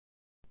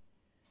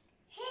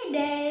Hi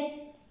there!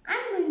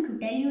 I'm going to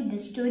tell you the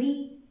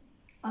story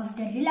of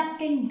the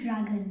reluctant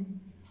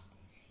dragon.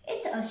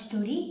 It's a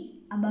story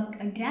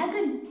about a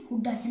dragon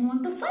who doesn't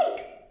want to fight.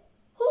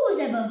 Who's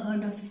ever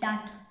heard of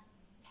that?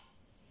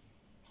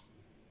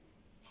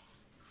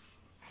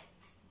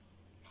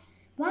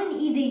 One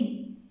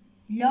evening,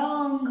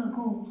 long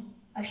ago,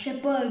 a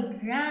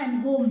shepherd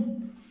ran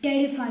home,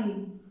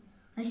 terrified.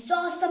 I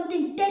saw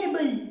something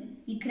terrible,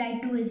 he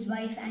cried to his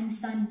wife and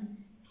son.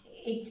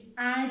 It's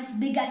as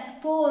big as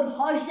 4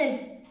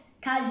 horses. It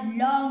has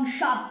long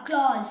sharp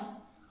claws,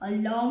 a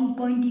long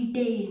pointy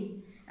tail,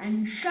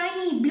 and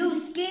shiny blue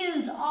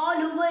scales all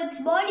over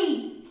its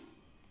body.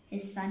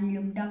 His son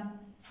looked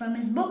up from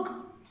his book.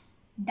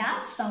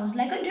 That sounds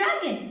like a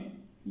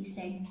dragon, he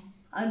said.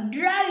 A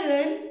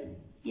dragon?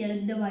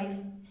 Yelled the wife.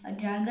 A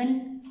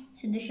dragon?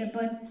 Said the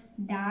shepherd.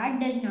 That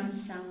does not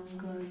sound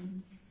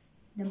good.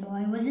 The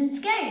boy wasn't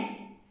scared.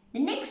 The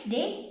next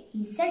day,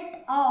 he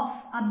set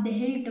off up the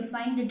hill to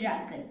find the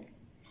dragon.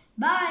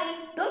 Bye,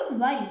 don't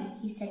worry,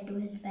 he said to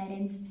his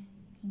parents.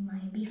 He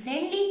might be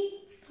friendly,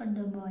 thought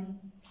the boy.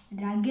 The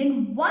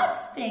dragon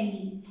was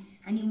friendly,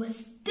 and he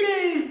was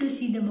thrilled to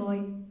see the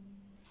boy.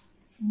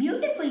 It's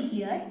beautiful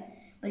here,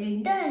 but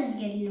it does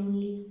get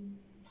lonely.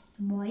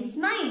 The boy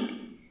smiled.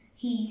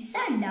 He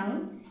sat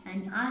down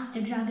and asked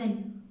the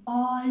dragon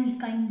all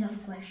kinds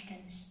of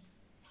questions.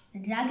 The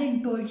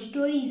dragon told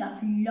stories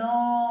of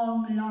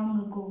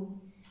long ago.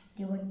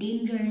 There were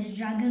dangerous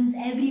dragons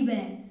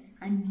everywhere,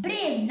 and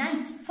brave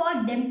knights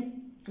fought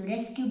them to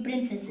rescue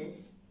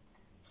princesses.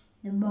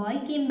 The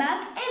boy came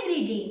back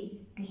every day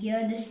to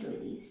hear the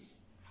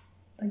stories.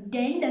 But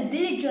then the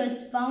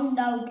villagers found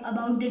out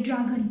about the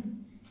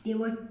dragon. They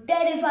were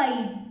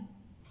terrified.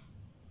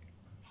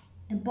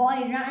 The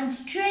boy ran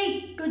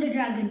straight to the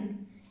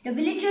dragon. The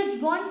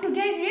villagers want to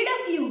get rid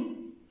of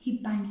you, he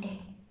panted.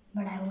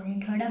 But I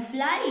wouldn't hurt a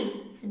fly,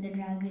 said the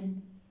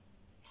dragon.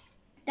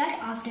 That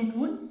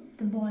afternoon,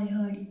 the boy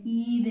heard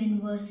even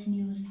worse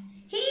news.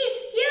 He's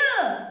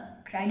here,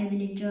 cried a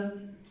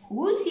villager.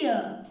 Who's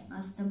here?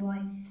 Asked the boy.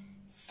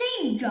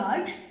 St.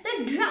 George,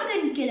 the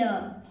dragon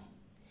killer,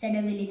 said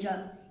a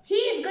villager.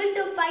 He's going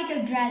to fight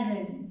a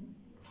dragon,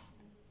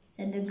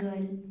 said the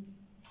girl.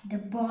 The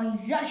boy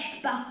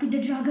rushed back to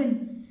the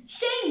dragon.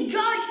 St.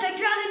 George, the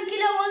dragon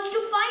killer wants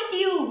to fight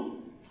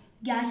you,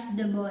 gasped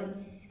the boy.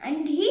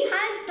 And he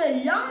has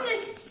the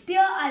longest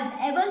spear I've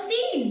ever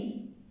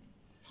seen,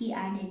 he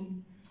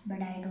added.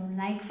 But I don't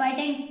like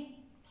fighting,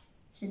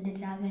 said the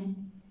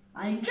dragon.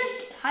 I'll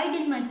just hide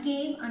in my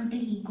cave until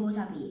he goes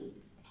away.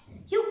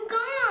 You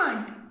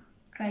can't,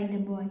 cried the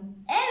boy.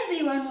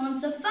 Everyone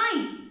wants a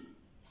fight.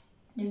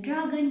 The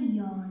dragon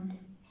yawned.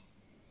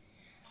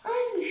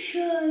 I'm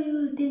sure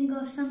you'll think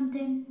of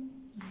something,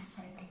 he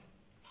said.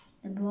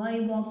 The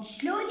boy walked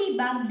slowly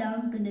back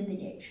down to the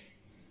village.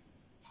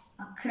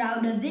 A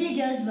crowd of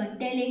villagers were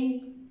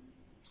telling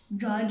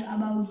George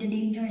about the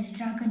dangerous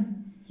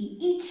dragon. He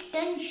eats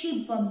 10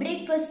 sheep for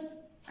breakfast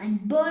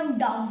and burned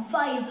down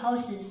 5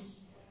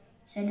 houses,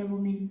 said a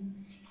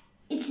woman.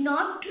 It's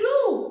not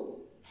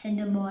true, said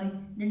the boy.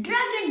 The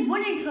dragon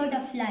wouldn't hurt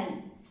a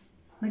fly.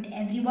 But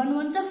everyone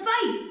wants a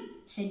fight,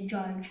 said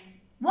George.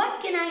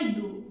 What can I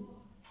do?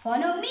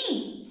 Follow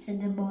me,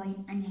 said the boy,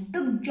 and he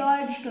took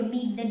George to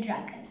meet the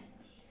dragon.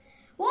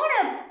 What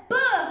a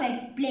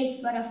perfect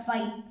place for a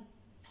fight,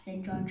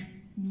 said George.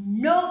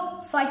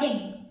 No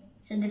fighting,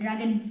 said the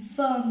dragon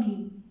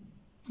firmly.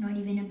 Not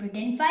even a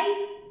pretend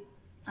fight?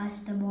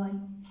 Asked the boy.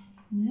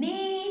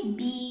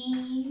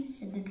 Maybe,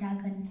 said the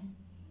dragon.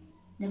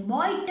 The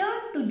boy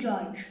turned to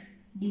George.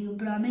 Do you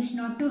promise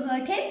not to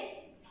hurt him?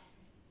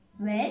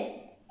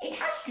 Well, it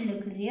has to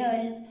look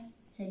real,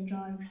 said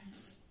George.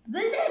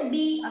 Will there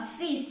be a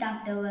feast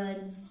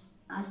afterwards?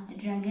 Asked the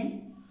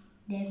dragon.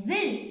 There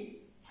will,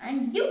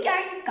 and you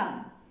can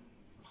come,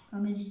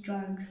 promised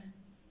George.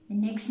 The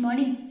next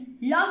morning,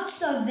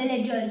 lots of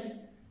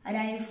villagers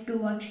arrived to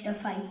watch the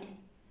fight.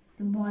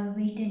 The boy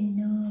waited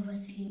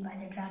nervously by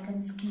the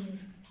dragon's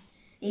cave.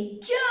 They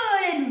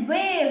cheered and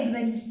waved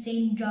when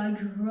St.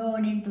 George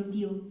roared into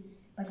view.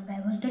 But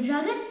where was the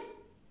dragon?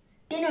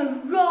 Then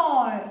a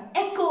roar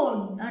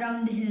echoed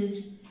around the hills.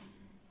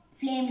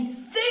 Flames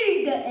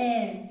filled the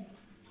air.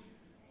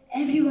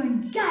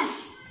 Everyone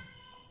gasped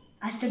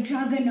as the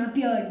dragon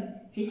appeared.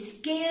 His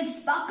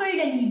scales sparkled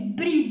and he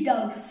breathed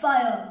out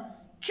fire.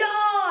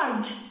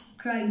 Charge!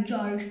 Cried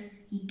George.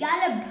 He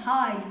galloped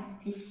hard,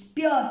 his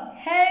spear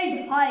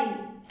held high.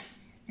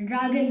 The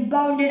dragon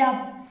bounded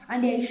up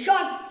and they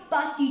shot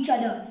past each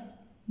other.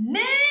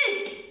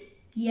 Missed!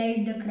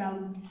 Yelled the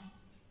crowd.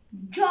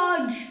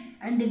 George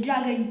and the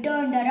dragon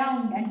turned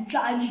around and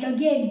charged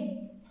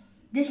again.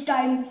 This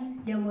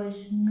time there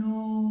was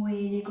no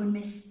way they could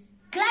miss.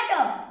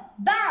 Clatter!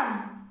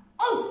 Bang!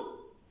 Oh!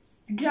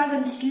 The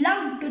dragon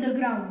slumped to the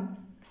ground.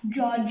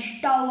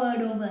 George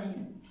towered over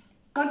him.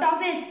 Cut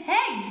off his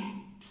head,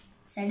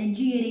 said a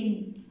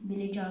jeering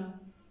villager.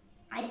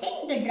 I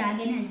think the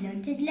dragon has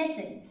learnt his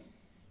lesson,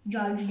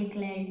 George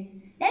declared.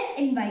 Let's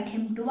invite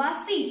him to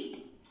our feast.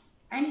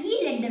 And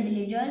he led the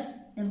villagers,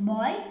 the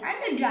boy and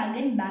the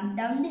dragon back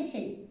down the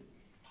hill.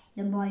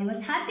 The boy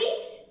was happy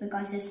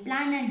because his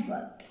plan had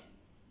worked.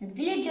 The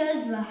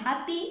villagers were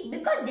happy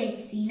because they'd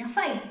seen a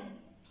fight.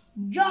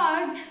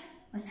 George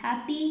was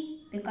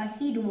happy because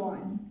he'd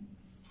won.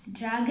 The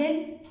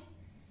dragon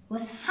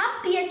was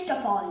happiest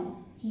of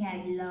all. He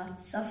had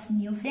lots of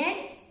new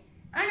friends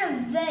and a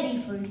very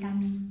full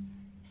tummy.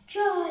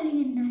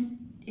 Jolly night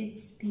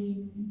it's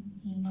been,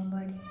 he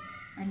murmured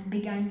and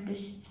began to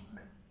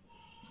snore.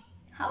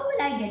 How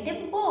will I get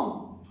him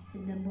home?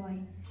 Said the boy.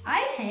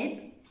 I'll help,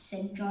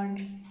 said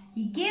George.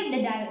 He gave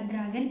the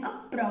dragon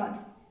a prod.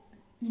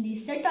 They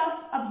set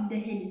off up the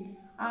hill,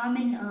 arm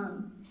in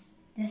arm.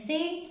 The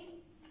same,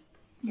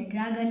 the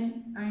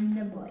dragon and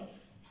the boy.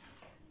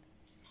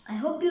 I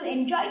hope you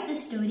enjoyed the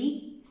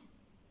story.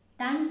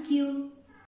 Thank you.